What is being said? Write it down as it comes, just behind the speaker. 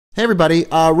Hey everybody,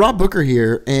 Rob Booker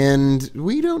here, and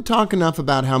we don't talk enough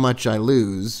about how much I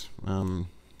lose. Well,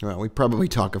 we probably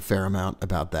talk a fair amount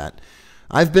about that.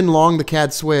 I've been long the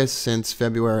CAD Swiss since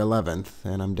February 11th,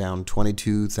 and I'm down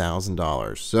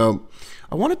 $22,000. So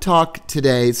I want to talk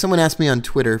today. Someone asked me on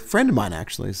Twitter, a friend of mine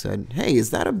actually said, hey,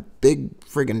 is that a big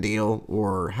friggin' deal,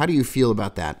 or how do you feel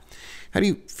about that? How do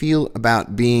you feel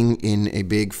about being in a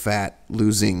big, fat,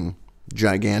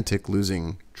 gigantic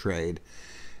losing trade?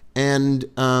 And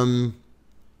I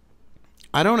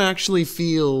don't actually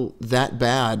feel that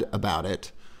bad about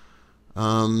it.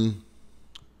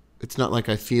 It's not like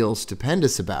I feel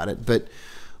stupendous about it. But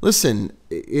listen,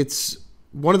 it's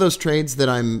one of those trades that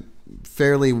I'm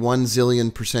fairly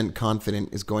 1,000,000,000%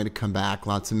 confident is going to come back.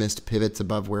 Lots of missed pivots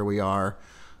above where we are.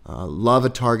 Love a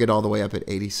target all the way up at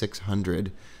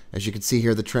 8,600. As you can see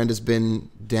here, the trend has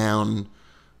been down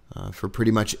for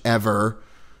pretty much ever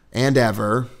and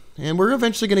ever. And we're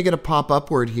eventually going to get a pop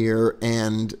upward here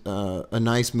and a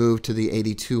nice move to the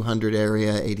 8,200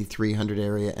 area, 8,300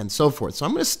 area, and so forth. So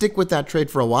I'm going to stick with that trade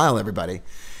for a while, everybody.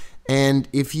 And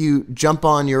if you jump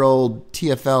on your old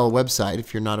TFL website,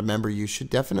 if you're not a member, you should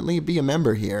definitely be a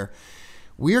member here.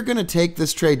 We are going to take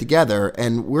this trade together,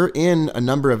 and we're in a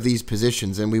number of these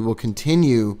positions, and we will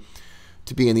continue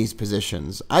to be in these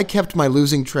positions. I kept my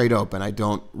losing trade open. I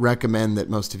don't recommend that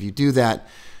most of you do that.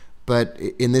 But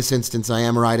in this instance, I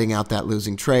am riding out that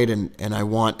losing trade, and I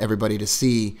want everybody to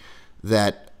see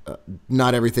that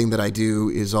not everything that I do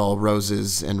is all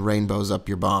roses and rainbows up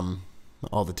your bum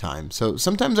all the time. So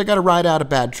sometimes I got to ride out a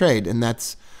bad trade, and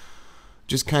that's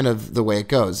just kind of the way it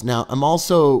goes. Now, I'm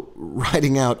also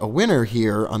riding out a winner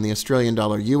here on the Australian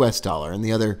dollar, US dollar, and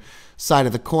the other side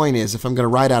of the coin is if I'm going to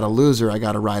ride out a loser, I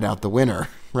got to ride out the winner,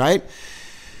 right?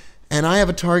 And I have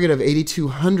a target of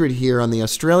 8,200 here on the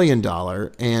Australian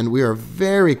dollar, and we are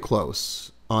very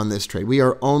close on this trade. We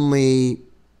are only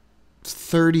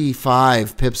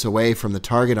 35 pips away from the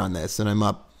target on this, and I'm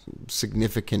up a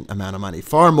significant amount of money,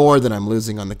 far more than I'm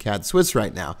losing on the CAD Swiss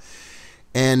right now.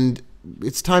 And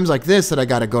it's times like this that I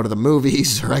got to go to the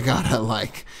movies or I got to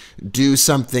like do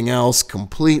something else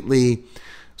completely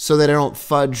so that I don't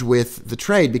fudge with the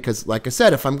trade. Because like I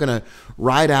said, if I'm going to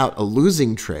ride out a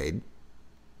losing trade,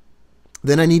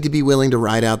 then I need to be willing to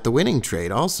ride out the winning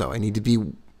trade also. I need to be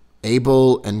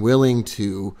able and willing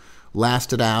to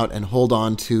last it out and hold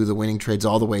on to the winning trades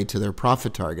all the way to their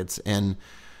profit targets. And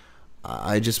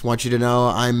I just want you to know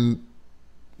I'm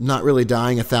not really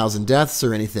dying 1,000 deaths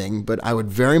or anything, but I would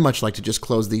very much like to just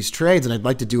close these trades, and I'd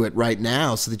like to do it right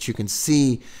now so that you can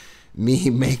see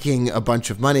me making a bunch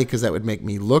of money, because that would make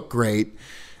me look great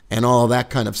and all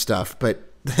that kind of stuff.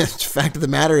 But the fact of the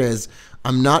matter is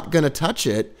I'm not going to touch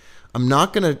it. I'm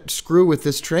not going to screw with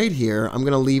this trade here. I'm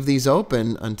going to leave these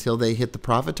open until they hit the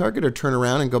profit target or turn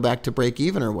around and go back to break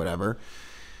even or whatever,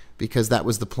 because that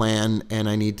was the plan and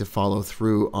I need to follow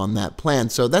through on that plan.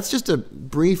 So that's just a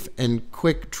brief and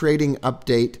quick trading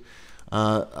update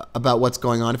about what's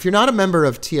going on. If you're not a member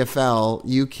of TFL,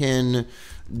 you can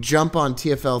jump on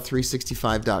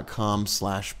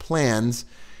tfl365.com/plans,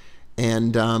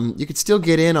 and you can still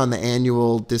get in on the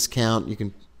annual discount. You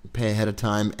can pay ahead of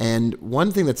time. And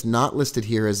one thing that's not listed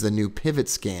here is the new pivot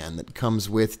scan that comes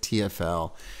with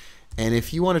TFL. And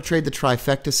if you want to trade the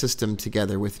trifecta system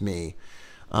together with me,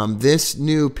 this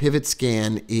new pivot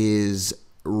scan is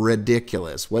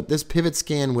ridiculous. What this pivot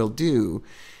scan will do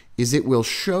is it will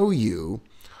show you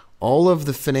all of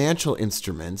the financial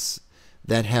instruments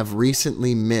that have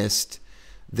recently missed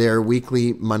their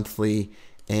weekly, monthly,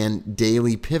 and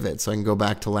daily pivot. So I can go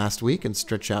back to last week and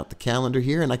stretch out the calendar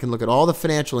here, and I can look at all the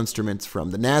financial instruments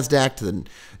from the NASDAQ to the New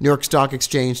York Stock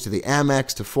Exchange to the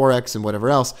Amex to Forex and whatever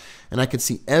else, and I can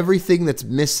see everything that's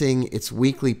missing its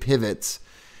weekly pivots.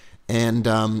 And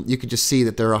you can just see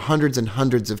that there are hundreds and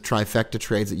hundreds of trifecta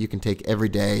trades that you can take every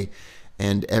day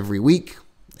and every week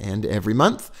and every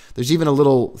month. There's even a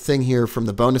little thing here from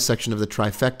the bonus section of the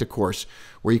trifecta course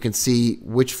where you can see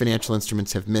which financial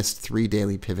instruments have missed 3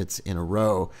 daily pivots in a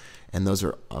row. And those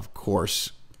are, of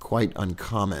course, quite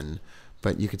uncommon,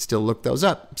 but you could still look those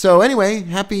up. So anyway,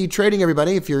 happy trading,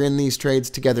 everybody. If you're in these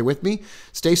trades together with me,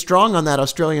 stay strong on that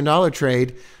Australian dollar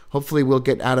trade. Hopefully we'll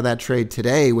get out of that trade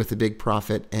today with a big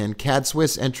profit. And CAD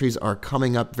Swiss entries are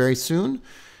coming up very soon.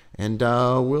 And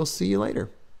we'll see you later.